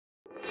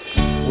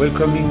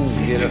welcoming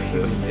C'est the sûr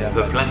Elohim. que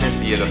the planet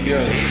the Elohim Here,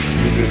 made.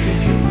 we will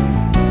meet you.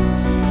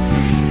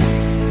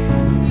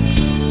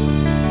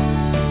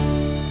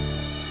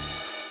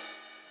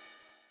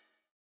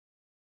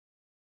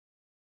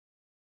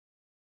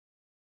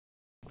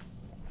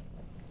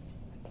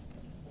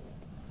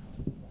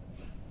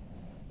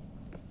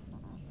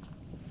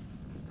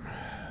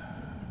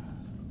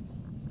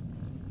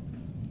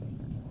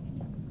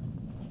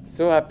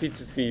 So happy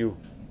to see you.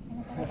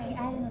 あなた方に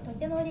会えるのと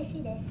ても嬉し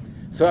いです。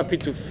 So happy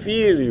to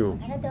feel you.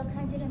 あなたを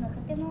感じるのと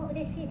ても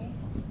嬉しいです。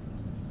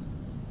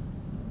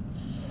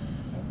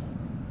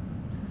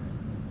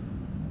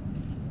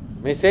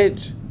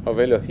 Message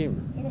of Elohim エロヒ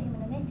ム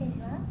のメッセージ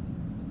は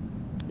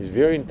is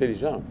very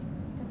intelligent, と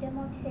て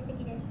も知性的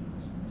です。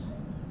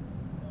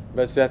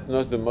 but that's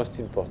not the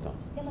most important.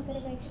 でもそれ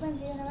が一番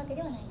重要なわけ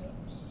ではないんで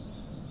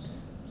す。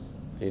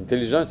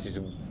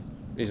 Intelligence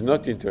is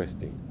not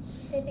interesting. 知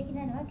性的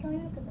なのは興味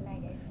深くな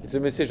いです。 It's a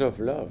message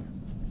of love.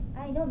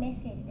 愛のメッ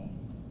セージです。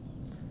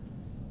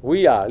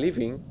 We are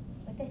living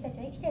私たち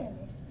は生きてるん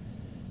です。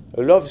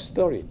 a love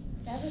story.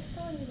 ラブス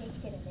トーリーで生き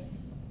てるんです。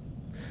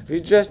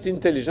 We're just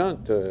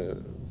intelligent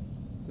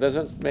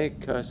doesn't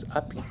make us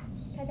happy.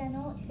 ただ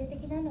の知性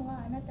的なの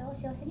はあなたを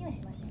幸せには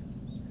しま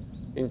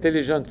せん。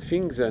 Intelligent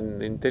things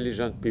and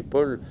intelligent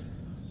people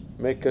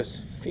make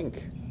us think.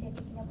 知性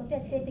的なことや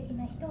知性的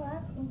な人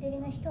は、インテリ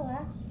な人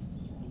は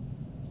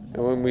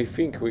And when we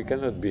think, we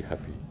cannot be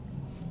happy.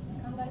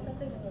 考えさ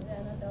せるので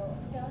あなたを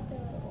幸せを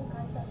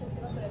感じさせ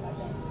てはくれま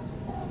せん。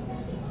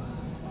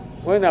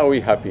 When are we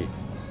happy? い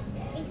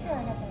つ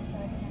あなたは幸せ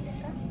なんです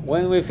か？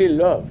 When we feel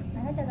love.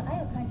 あなたが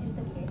愛を感じる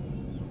ときです。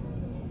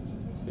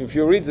 If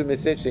you read the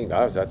message saying,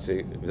 oh,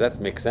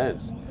 that makes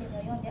sense. メッセージを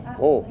読んで、あ、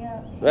 Oh, これ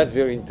は that's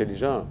very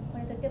intelligent. こ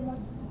れとても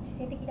知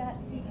性的だ、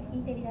イ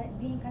ンテリだ、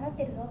理にかなっ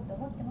てるぞと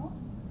思っても、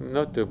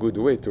 Not a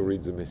good way to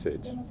read the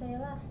message. でもそれ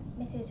は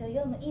メッセージを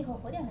読むいい方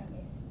法ではないん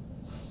です。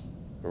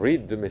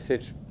 Read the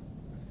message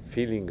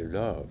feeling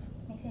love.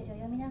 メッセージを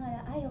読みなが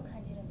ら愛を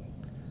感じるんです。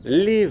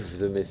 Live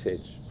the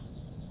message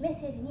メッ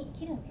セージに生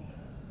きるんで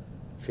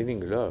す。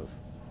 feeling love.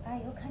 愛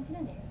を感じ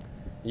るんです。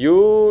 You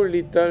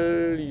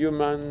little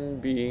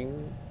human being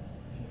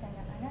小さ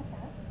なあなた、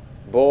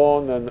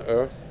 born on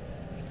earth.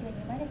 地球に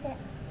生まれて、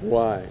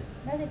 Why?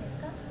 なぜです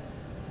か？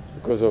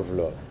 Because of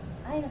love.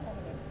 愛のため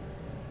で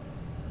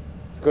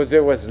す。 Because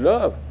there was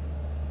love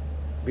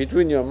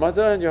between your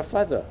mother and your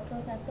father. お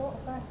父さんとお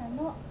母さん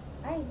の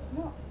愛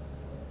の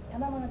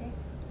賜物で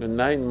す。 And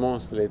 9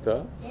 months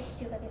later, で、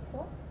9ヶ月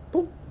後、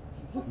 boom,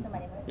 生ま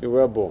れます。 you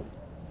were born.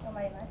 生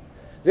まれます。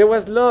 There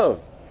was love.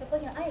 そこ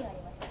には愛があり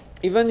ました。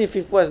 Even if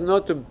it was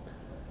not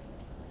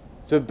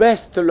the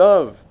best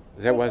love,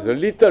 there was a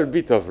little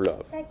bit of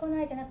love. 最高の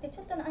愛じゃなくてち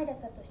ょっとの愛だっ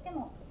たとして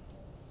も、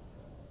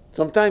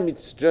 Sometimes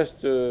it's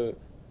just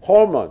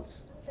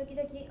hormones. 時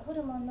々ホ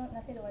ルモンの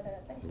なせる技だ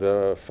ったりします。 The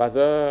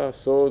father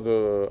saw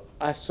the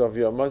ass of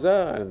your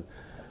mother and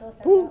お父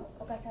さんが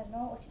お母さん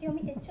のお尻を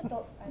見てちょっ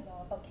と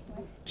勃起しま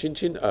す。 chin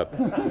chin up.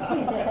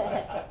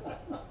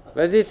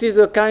 But this is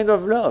a kind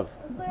of love.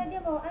 これはで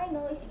も愛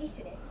の一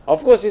種です。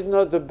 Of course, it's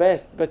not the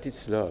best, but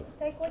it's love.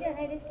 最高では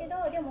ないですけ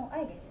ど、でも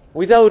愛です。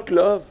 Without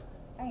love,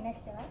 愛なし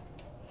では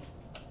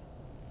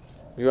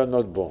you are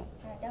not born.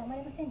 あなたは生ま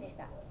れませんでし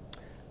た。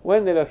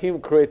 When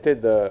Elohim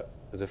created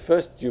the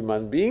first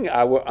human being,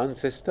 our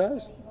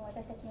ancestors,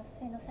 私たちの祖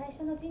先の最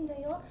初の人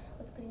類を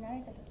お作りになら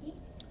れたとき、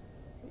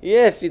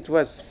 yes, it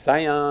was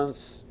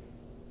science,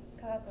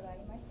 科学があ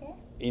りまして、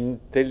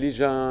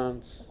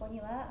 intelligence, そこに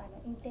は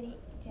インテリ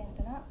ジェン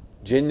トな、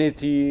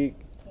genetic,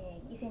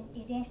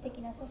 遺伝子的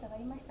な操作があ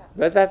りました。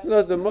 but that's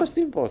not the most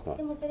で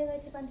important. もそれが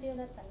一番重要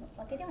だっ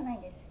たわけではない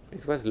んです。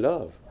 It was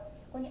love.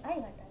 そこに愛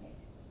があったんで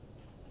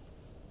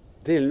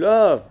す。 They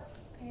love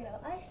彼ら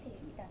を愛してい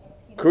たんで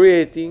す。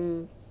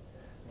 creating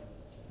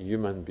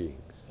human beings.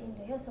 人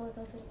類を創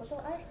造すること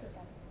を愛してい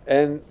たんです。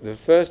 And the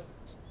first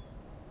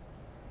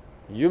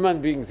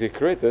human beings they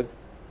created,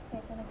 最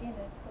初の人類を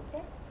作っ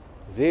て、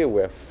 they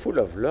were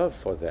full of love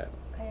for them.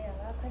 彼ら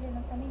は彼ら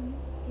のために、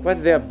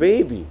 But their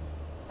baby,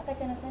 赤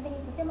ちゃんのために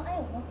とても愛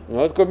を持ってい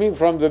た。 not coming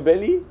from the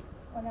belly,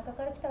 お腹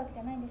から来たわけじ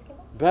ゃないんですけど、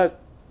 but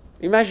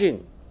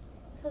imagine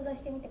想像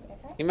してみてくだ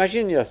さい。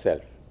 imagine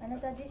yourself. あな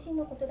た自身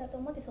のことだと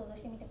思って想像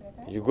してみてくだ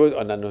さい。 You go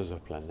on another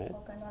planet,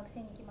 他の惑星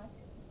に行きま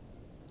す。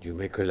 you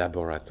make a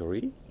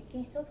laboratory, 実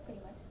験室を作り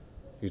ます。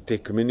 you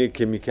take many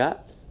chemicals,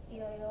 い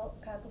ろいろ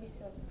化学物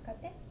質を使っ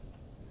て、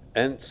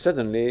 and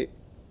suddenly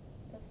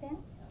突然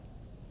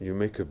you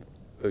make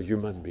a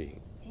human being.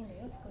 人類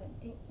を作る、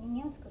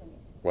人間を作るんで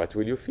す。 What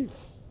will you feel?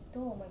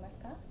 どう思います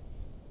か？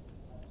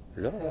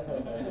 Love.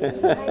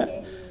 愛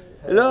で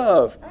す。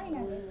 Love. 愛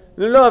なんです。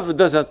 Love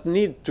doesn't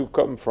need to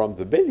come from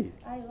the belly.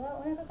 愛は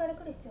お腹から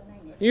来る必要ない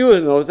んです。 You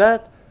know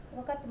that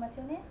分かってます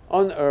よね？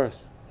 on earth,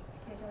 地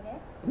球上で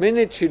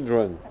many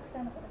children たく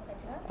さんの子供た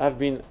ちが have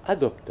been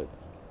adopted.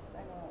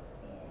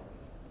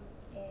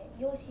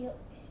 養子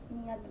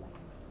になってま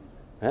す。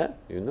 Huh?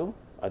 You know,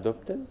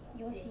 adopted?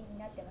 養子に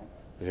なってま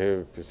す。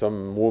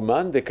 Some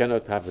woman, they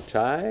cannot have a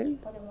child,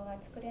 子供が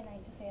作れない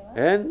女性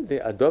は and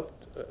they adopt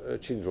養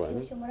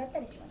children. 子をもらった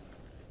りします。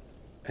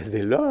And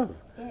they love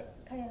で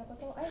彼のこ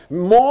とを愛す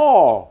more,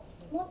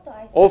 もっと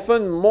愛す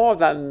often more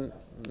than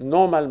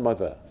normal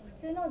mother. 普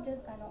通の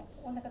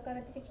お腹か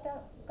ら出てきた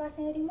お母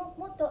さんよりも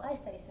もっと愛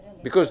したりする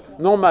んです。 Because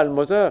normal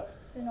mother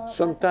普通のお母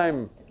さんは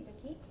sometimes 時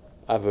々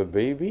have a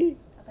baby,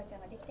 赤ちゃ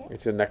んができて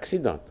it's an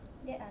accident.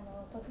 で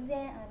突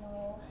然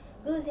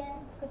偶然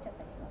作っちゃっ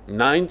たりします。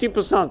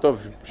 90% of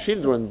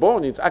children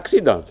born, it's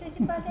accident.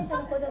 90%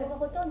 の子供が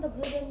ほとんど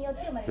偶然によっ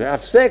て生まれ They る。 have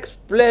sex,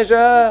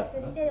 pleasure.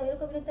 そして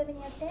喜びのため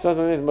にやって、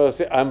 Suddenly the mother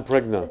says, I'm 突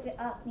pregnant. 然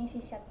妊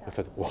娠しちゃった。 I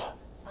thought, wow.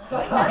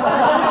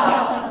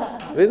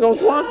 They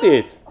don't want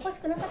it. 欲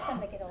しくなかったん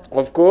だけど。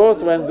 Of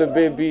course, when the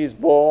baby is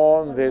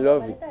born, they 子供が love 生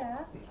まれ him. た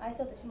ら愛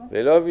そうとします。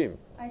 They love him.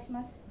 愛し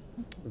ます。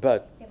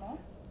 But でも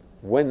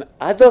when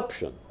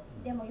adoption,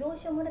 養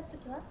子をもらった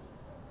時は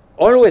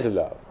always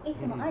love. い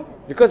つも愛する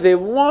んです。 Because they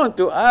want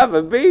to have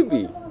a 子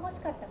baby. 供が欲し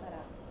かったから、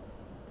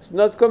 It's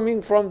not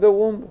coming from the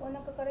womb, お腹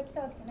から来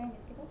たわけじゃないんで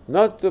すけど、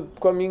 not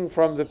coming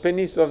from the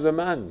penis of the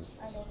man.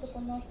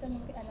 男の人に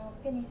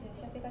ペニス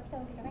射精が来た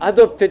わけじゃない。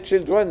 Adopted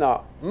children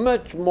are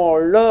much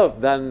more loved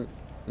than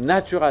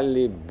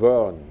naturally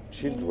born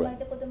生まれ children.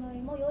 た子供よ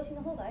りも養子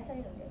の方が愛され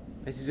るん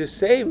です。 It is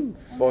the same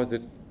for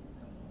the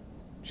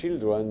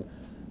children,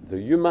 the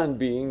human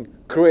being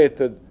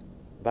created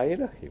by エ Elohim.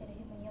 ロヒ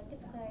ムによって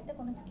作られた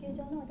この地球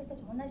上の私た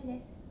ちも同じで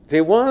す。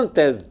 They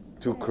wanted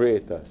to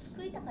create us.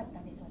 作りたかった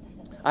んです、私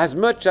たち。 As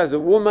much as a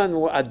woman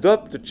who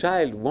adopts a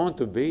child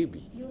wants a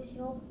baby. 養子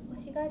を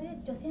欲しがる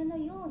女性の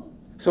ように、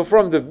 So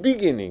from the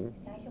beginning,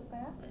 最初か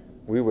ら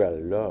we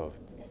were loved.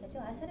 私たち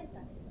は愛された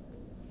んで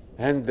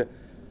す。 And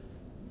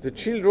the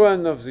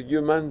children of the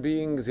human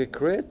beings they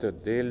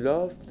created, they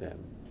loved them.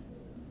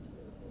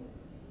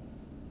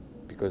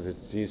 Because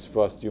it's these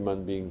first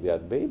human beings, they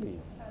had babies.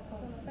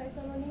 その最初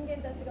の人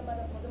間たちがま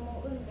だ子供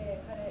を産んで、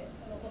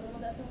その子供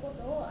たちのこ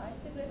とを愛し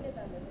てくれて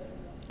たんですよ。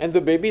 And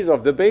the babies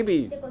of the で、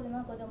 babies. 子供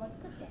は子供を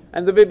作って、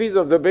 And the babies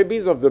of the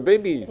babies of the 子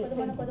babies.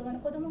 供の子供の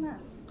子供が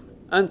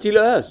Until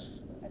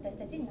us. 私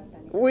たちになった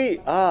んです。 We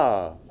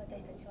are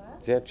私たちは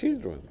their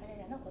children. 彼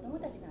らの子供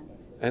たちなんで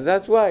す。 And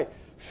that's why,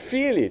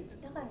 feel it.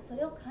 だからそ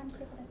れを感じて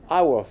くだ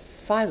さい。 Our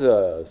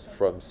fathers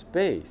from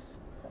space.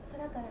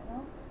 空から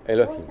のエ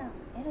ロヒムお父さん、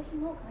エロヒ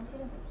ムを感じ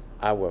るんです。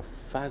 Our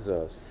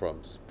fathers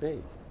from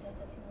space. 私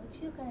たちの宇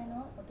宙から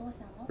のお父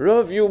さんを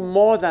Love you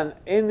more than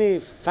any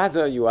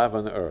father you have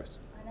on earth.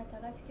 あなた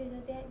が地球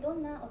上でど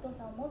んなお父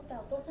さんを持った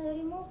お父さんよ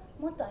りも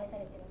もっと愛さ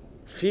れてる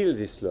んです。 Feel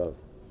this love.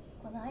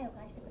 この愛を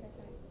感じてください。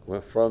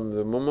 Well, from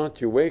the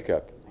moment you wake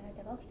up. あな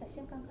たが起きた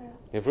瞬間か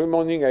ら Every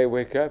morning I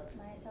wake up,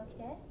 毎朝起き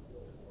て、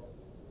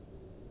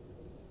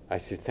 I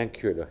say,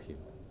 thank you, Elohim.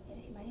 エ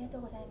ロヒムありがと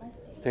うございます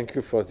って言う。 Thank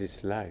you for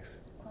this life.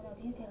 この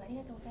人生をあり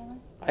がとうございます。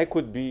 I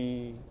could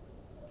be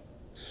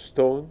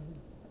stone,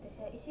 私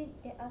は石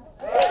で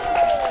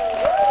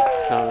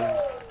sand.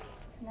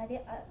 砂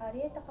であ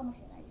り得たかも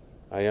しれないです。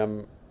 I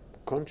am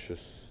conscious,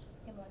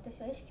 でも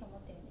私は意識を持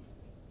ってるんです。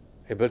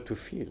 able to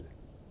feel.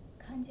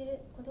 感じる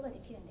ことがで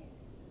きるんです。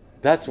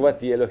 That's what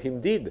the Elohim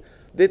did.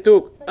 They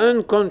took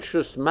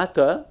unconscious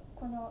matter,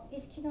 この意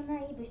識のな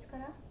い物質か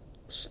ら、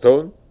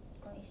 stone,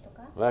 この石と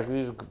か、 like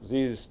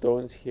these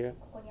stones here.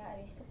 ここにあ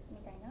る石み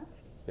たいな、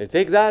 They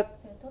take that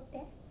それを取っ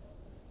て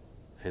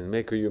and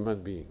make a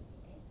human being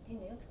人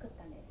類を作っ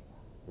たんで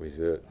す。 with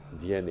a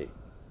DNA.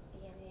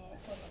 DNA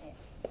操作で。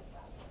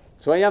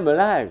 So I am alive. 私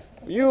は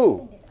生きてる You,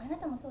 んです。あな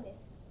たもそうで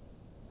す。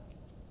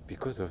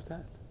 because of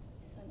that.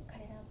 その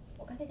彼らの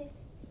おかげです。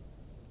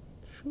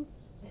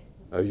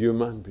 A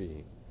human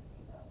being.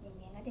 人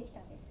間ができた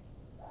んで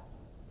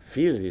す。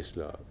 Feel this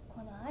love.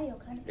 この愛を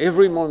感じて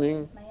Every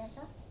morning, 毎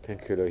朝、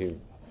 thank you, Elohim.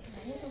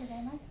 ありがとうござ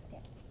いますって。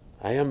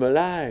 I am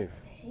alive.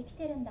 私生き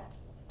てるんだ。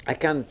 I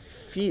can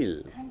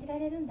feel 感じら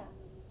れるんだ。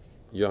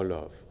 your love. あ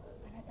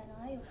なたの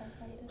愛を感じ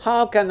られる。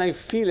 How can I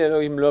feel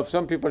Elohim love?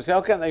 Some people say,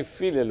 how can I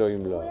feel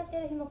Elohim どうや love? って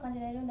エロヒムを感じ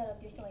られるんだろうっ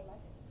ていう人がいま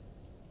す。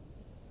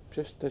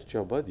 Just touch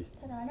your body.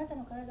 ただあなた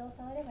の体を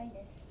触ればいいん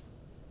です。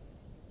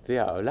 They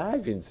are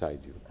alive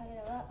inside you. 彼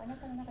らはあな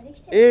たの中で生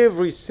きている。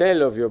 Every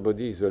cell of your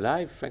body is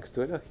alive thanks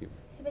to Elohim.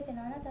 すべて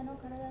のあなたの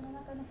体の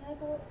中の細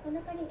胞の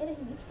中にエロ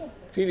ヒム生きている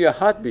んです。 Feel your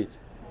heartbeat.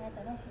 あな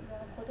たの心臓の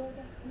鼓動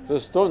で。 The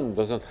stone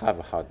doesn't have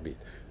a heartbeat.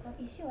 この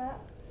石は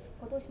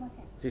鼓動しま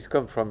せん。 This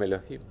comes from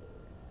Elohim.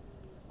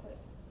 これ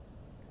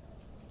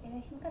エロ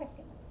ヒムから来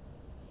ていま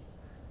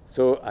す。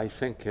 So I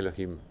thank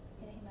Elohim.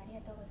 エロヒムあり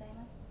がとうござい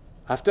ま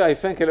す。 After I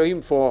thank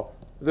Elohim for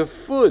the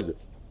food,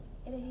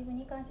 エロヒム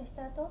に感謝し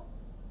た後、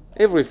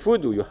 every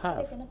food you すべ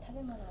have, ての食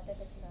べ物を私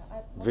たち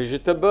が野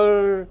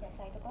vegetable,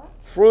 菜とか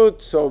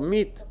fruits or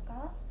meat, と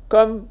か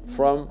come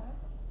from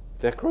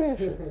their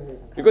creation.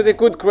 Because they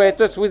could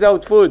create us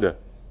without food.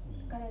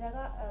 彼ら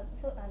が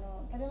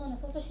食べ物を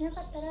想像しな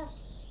かったら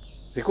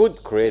They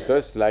could create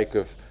us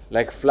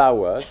like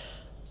flowers,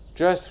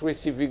 just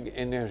receiving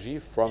energy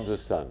from the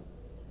sun.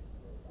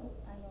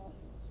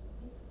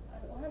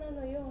 お花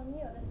のよう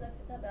に私た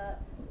ちただ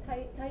太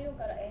陽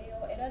から栄養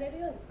を得られる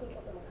ように作る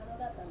ことも可能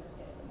だったんです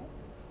けれども、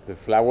 The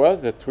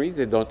flowers, the trees,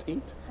 they don't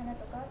eat. 花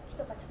とか木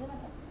とか食べま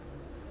せん。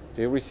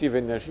 They receive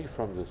energy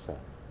from the sun.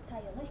 太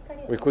陽の光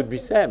光を We could be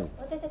same.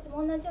 私たち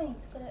も同じように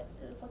作れる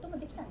ことも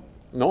できたんで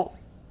す。 No,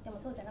 でも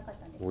そうじゃなかっ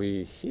たんです。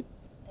 we eat,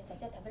 私た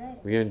ちは食べられる。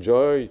 we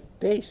enjoy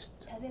taste.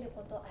 食べる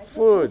こと、味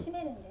Food. を楽し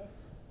めるんで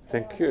す。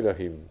 Thank you, Elohim. エロ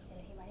ヒ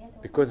ムありが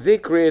とうございます。 Because they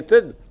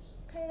created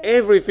彼ら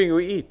everything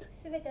we eat.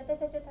 すべて私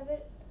たちが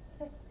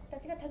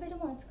食べる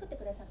ものを作って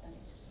くださったんで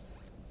す。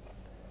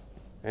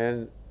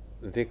 And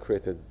they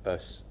created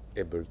us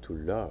able to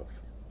love.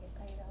 で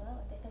彼らは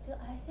私たちを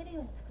愛せるよ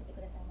うに作って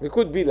くださいま We す。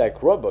 could be like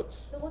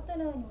robots. ロボット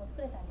のようにも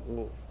作れたんです。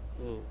動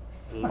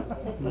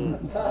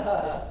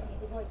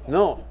いて。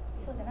 No,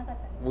 そうじゃなかっ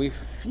たんです。 we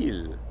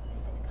feel.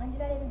 私たち感じ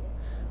られるんです。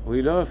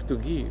 We love to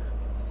give.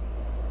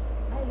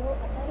 愛を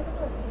与えるこ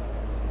とがで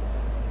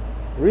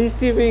きるんで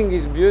す。 Receiving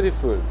is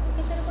beautiful, 受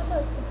け取ることは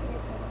美しいで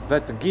すけれ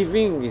ども、 but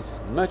giving is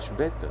much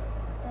better. 与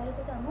える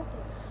ことはもっとい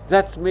い。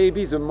 That's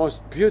maybe the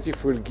most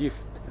beautiful gift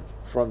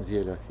from the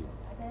Elohim. 与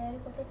える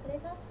こと、それ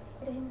が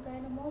エロヒムから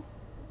のもう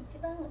一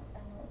番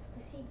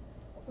美しい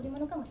贈り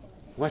物かもしれま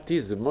せん。 What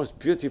is the most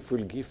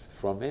beautiful gift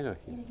from エロ Elohim?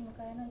 ヒム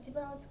からの一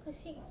番美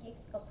しい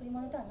贈り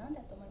物とは何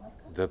だと思います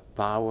か？ The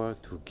power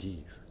to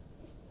give.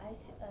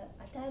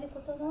 与えるこ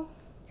との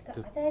力、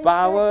 The 与える力、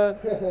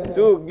 power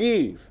to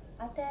give.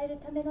 与える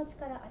ための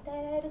力、与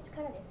えられる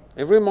力です。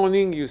 Every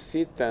morning you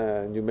sit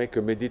and you make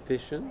a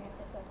meditation, 毎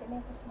朝座って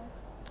瞑想しま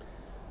す。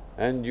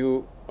 and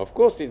you, of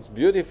course, it's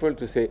beautiful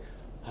to say,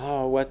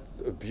 "Ah, what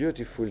a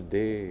beautiful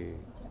day! も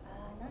ちろ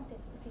ん、なんて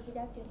美しい日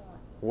だっていうの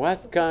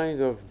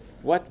は、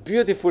 What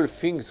beautiful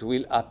things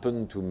will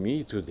happen to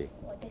me today?"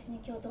 私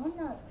に今日どん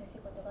な美しい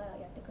ことがや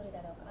ってくる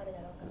だろうか、あるだ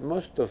ろうか。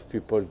 Most of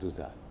people do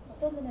that,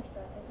 ほとんどの人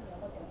はそういうふうに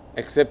思って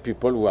ます。 except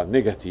people who are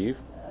negative.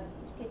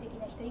 否定的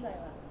な人以外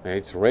は、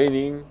 It's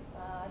raining.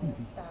 雨降っ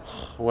た。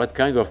 What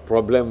kind of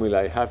problem will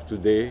I have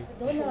today?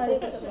 どんな悪い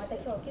ことがまた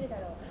今日起きるだ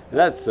ろう。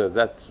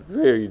That's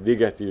very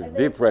negative,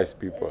 depressed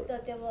people. と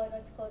ても落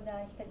ち込んだ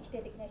否定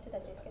的な人た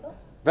ちですけど、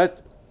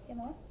 But で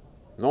も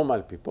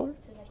normal people, 普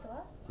通の人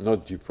は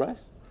not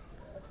depressed.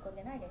 落ち込ん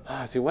でないで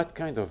す。 See, what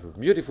kind of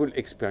beautiful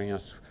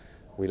experience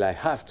will I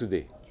have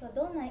today? 今日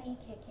どんないい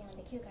経験が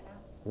できるかな。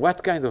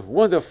 What kind of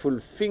wonderful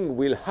thing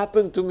will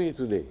happen to me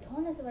today? ど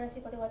んな素晴らし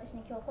いことが私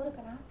に今日起こる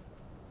かな。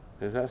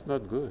 That's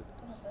not good. でも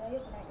それは良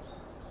くないです。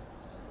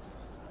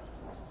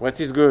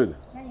 What is good?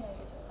 何がいい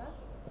でしょうか。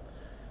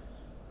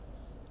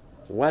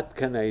 What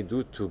can I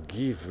do to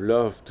give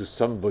love to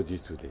somebody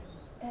today?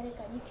 誰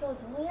かに今日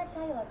どうやって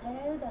愛を与え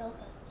られるだろうか。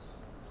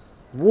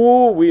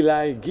 Who will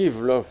I give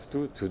love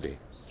to today?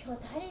 今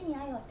日誰に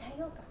愛を与え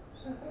ようか。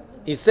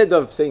 Instead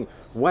of saying,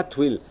 what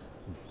will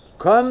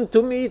come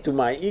to me, to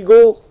my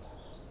ego,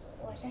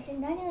 私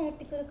に何がやっ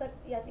てくる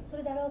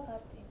だろうかっ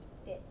て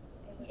言っ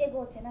てエ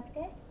ゴじゃなく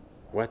て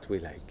what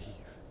will I give?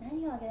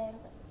 何をあ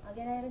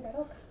げられるだ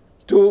ろうか。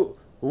 To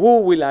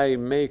who will I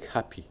make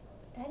happy?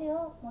 誰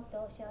をもっ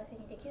と幸せ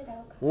にできるだ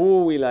ろうか。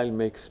 Who will I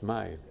make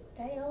smile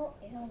誰を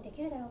笑顔にで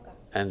きるだろうか。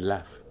 and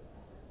laugh?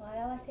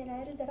 笑わせら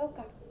れるだろう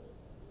か。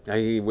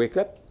 I wake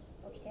up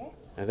起きて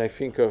and I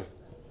think of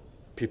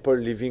people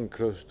living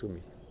close to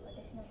me.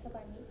 私のそば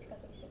に近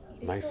くにいる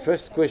人を My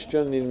first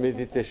question in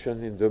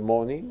meditation in the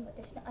morning,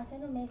 私の朝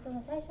の瞑想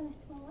の最初の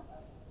質問は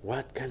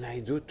what can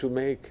I do to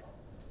make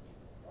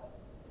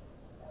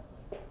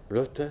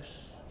lotus,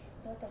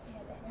 ロータスに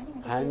私何がで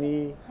きるハ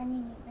ニーハニー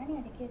に何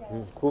ができるだろ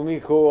うか。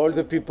 Kumiko, all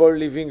the people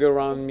living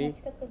around 私 me, の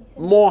近くに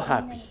住んでいる more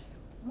人みんな happy?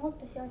 にもっ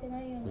と幸せにな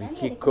れるように何がで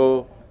きるだろ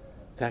Mikiko, う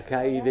か。Takaide,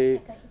 高秀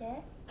で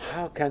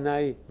how can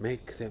I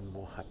make them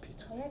more happy?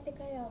 どうやって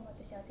彼らをもっ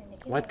と幸せにで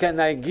きるだろう What か。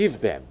 can I give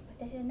them?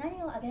 私は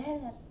何をあげられ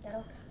るだろ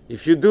うか。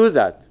 If you do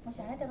that, もし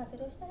あなたがそ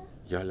れをしたら、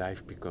 your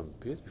life becomes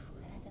beautiful.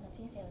 あなたの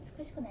人生は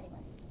美しくなりま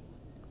す。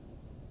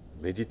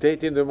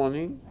 Meditate in the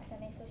morning, 朝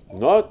瞑想して、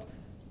 not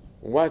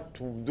what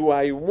do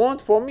I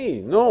want for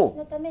me? 私 No.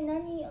 のため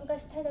何が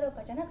したいだろう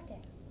かじゃなくて、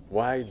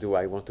 Why do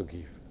I want to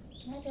give?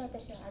 なぜ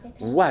私はあげた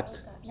いのだろう What? か。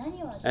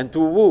何をあげる And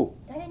to who?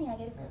 誰にあ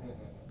げるか。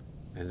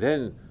 And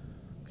then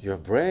your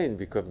brain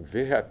becomes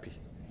very happy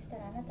そした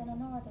らあなたの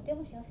脳はとて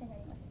も幸せにな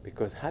ります。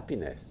 because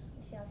happiness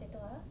幸せと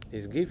は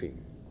is giving.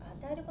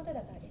 与えること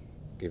だからです。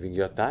 Giving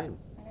your time.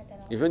 あなた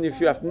の Even if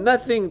you have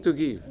nothing to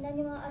give,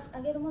 何もあ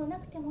げるものな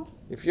くても、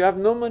 if you have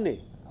no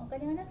money, お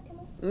金がなくて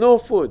も、 no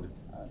food,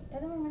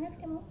 食べ物がなく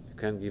ても、 you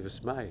can give a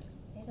smile.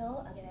 笑顔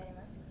をあげられ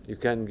ます。 You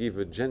can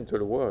give a gentle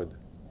word.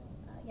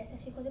 優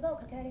しい言葉を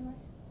かけられま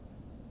す。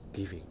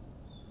 Giving. 与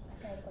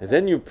えること And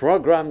then you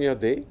program your day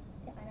で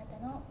あな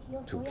たの日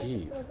をそうやって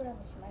プログラ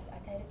ムします。与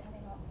えるため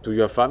の to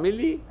your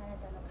family, あな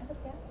たの家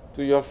族や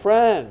to your あ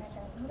friends, なた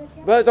の友達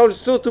や but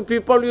also to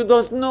people you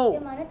don't で know.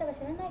 もあなたが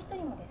知らない人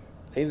にもです。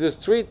 In the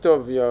street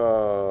of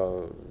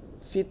your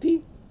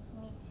city,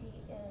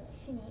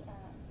 市に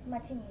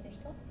町にいる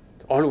人、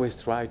 always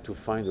try to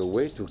find a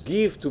way to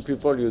give to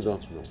people you don't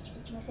know. う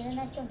ちも知ら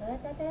ない人にどうやっ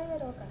て与えられる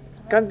だろうか。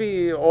 Can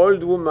be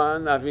old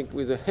woman having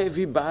with a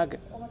heavy bag.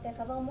 重たい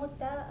カバンを持っ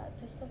た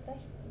年取った女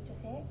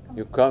性かもし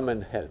You れ come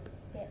and help.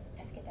 ない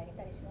で助けてあげ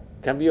たりします。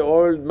 Can be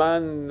old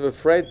man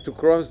afraid to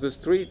cross the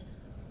street.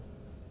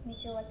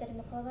 道を渡る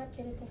の怖がっ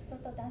ている年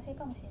取った男性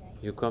かもしれないし、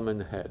 You come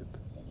and help. で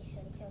一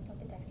緒に手を取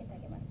って助けてあ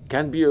げます。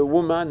Can be a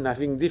woman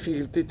having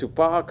difficulty to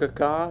park a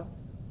car.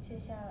 駐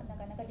車な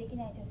かなかでき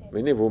ない女性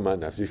Many women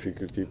have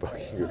difficulty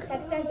parking a た car.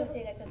 くさん女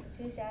性がちょっと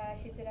駐車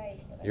しづらい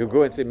人がい You る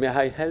go and say, may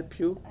I help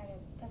you?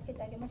 助け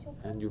てあげましょ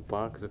うか And you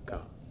park the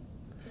car.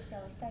 駐車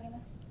をしてあげま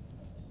す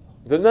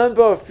The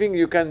number of things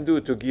you can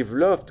do to give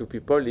love to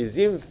people is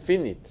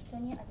infinite. 人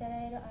に与えら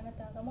れるあな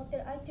たが持ってい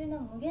る愛というの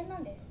は無限な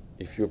んです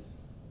If you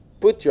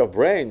put your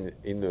brain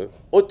in an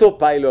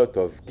autopilot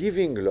of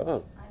giving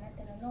love, あな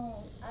たの脳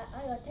を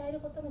愛を与える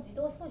ことの自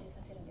動操縦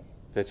させるんです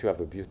that you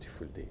have a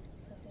beautiful day.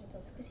 そうすると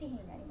美しい日に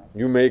なります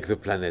You make the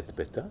planet better あ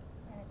なた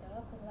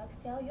はこの惑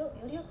星をよ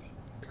り良くし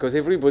ます because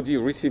everybody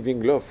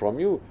receiving love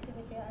from you, す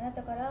べてあな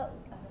たから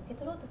受け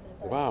取ろうとする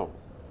と wow,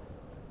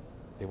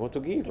 they want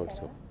to give 受け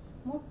たら also.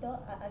 もっと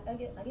あ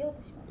げよう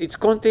とします It's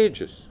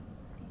contagious,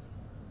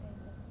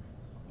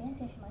 伝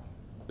染します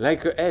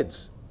like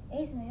AIDS.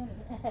 エイズのように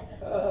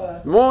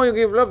The more you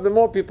give love, the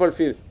more people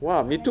feel,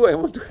 wow, me too, I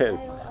want to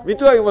help. Me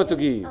too, I want to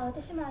give.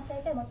 私も与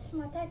えたい私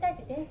も与えたいっ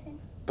て伝染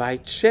By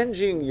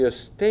changing your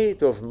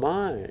state of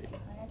mind,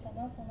 あなた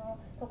のその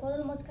心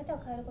の持ち方を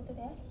変えること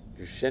で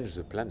you change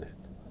the planet.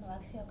 この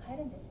惑星を変え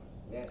るん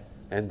です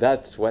And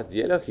that's what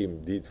the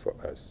Elohim did for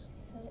us.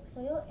 そ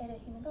れをエロ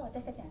ヒムが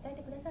私たちに与え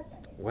てくださった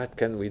んです What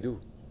can we do?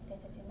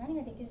 私たちに何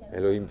ができるだ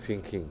ろう Elohim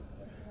thinking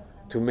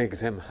to make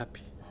them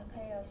happy,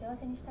 彼らを幸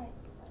せにしたい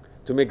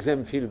to make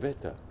them feel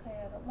better. 彼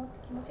らがもっ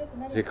と気持ちよく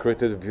なる They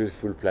created a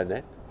beautiful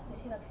planet, 美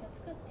しい惑星を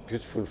作って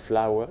beautiful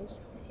flowers,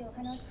 美しいお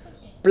花を作っ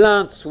て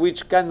plants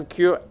which can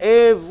cure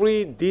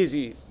every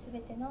disease. すべ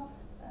ての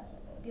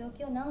病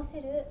気を治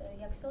せる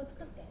薬草を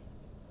作って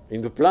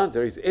In the plant,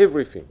 there is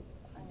everything.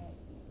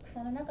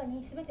 草の中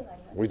にすべてがあ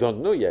ります We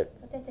don't know yet.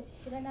 私たち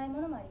知らない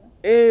ものもありま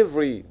す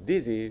Every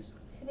disease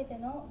すべて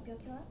の病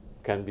気は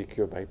can be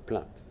cured by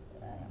plant.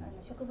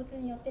 植物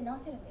によって治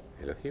せるんです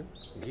Elohim,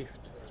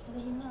 gift. エロ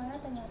ヒムはあな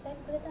たに与えて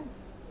くれたんで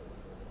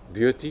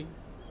す Beauty,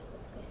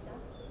 美し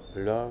さ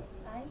love,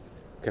 愛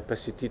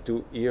capacity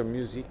to hear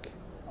music,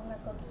 音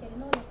楽を聴ける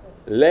能力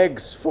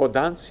legs for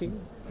dancing,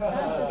 ダン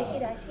スでき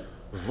る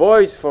足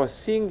voice for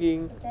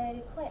singing. 歌え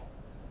る声エロ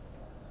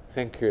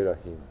Thank you, Elohim.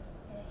 ヒム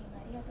あ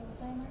りがとう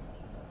ございます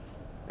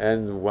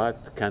And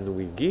what can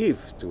we give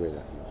to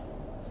Elohim?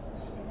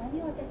 そして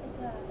何を私た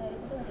ちは与える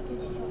ことができ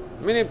るでしょう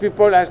か Many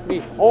people ask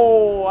me,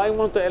 oh, I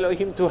want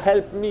Elohim to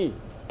help me.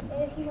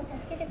 エロヒムを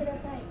助けてくださ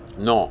い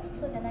No.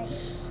 そうじゃないで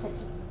す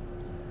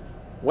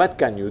What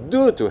can you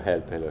do to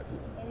help Elohim? エロ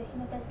ヒ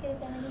ムを助ける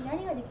ために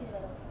何ができるだ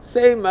ろう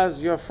Same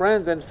as your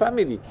friends and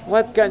family.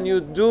 What can you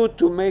do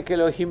to make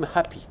Elohim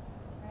happy?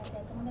 あなた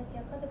や友達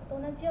や家族と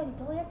同じように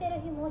どうやってエロ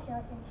ヒムを幸せに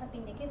ハッピ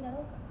ーにできるだろ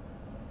うか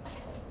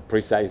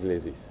Precisely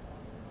this.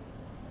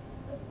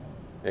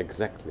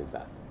 Exactly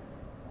that.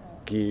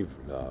 Give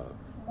love.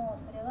 もう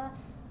それは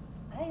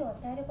愛を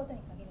与えることに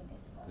限るんで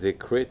す They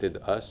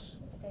created us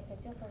私た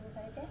ちを創造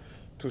されて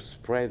to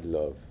spread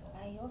love.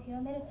 愛を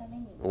広めるため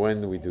に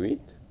When we do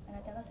it, あな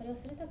たがそれを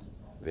するとき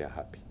they are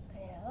happy.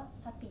 彼らは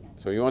ハッピーなん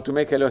です So you want to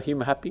make Elohim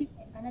happy?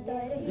 あなた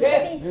はエロヒムをハ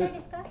ッピーにしたいで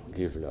すか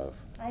Give love.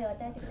 愛を与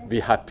えてください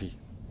Be happy.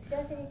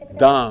 幸せでいてくだ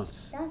さい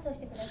Dance. ダンスをし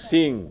てください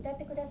Sing. 歌っ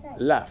てください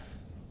Laugh.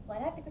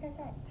 笑ってくだ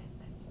さい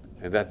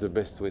And that's the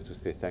best way to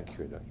say thank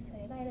you, Elohim. そ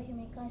れがエロヒ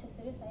ムに感謝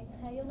する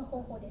最良の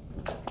方法です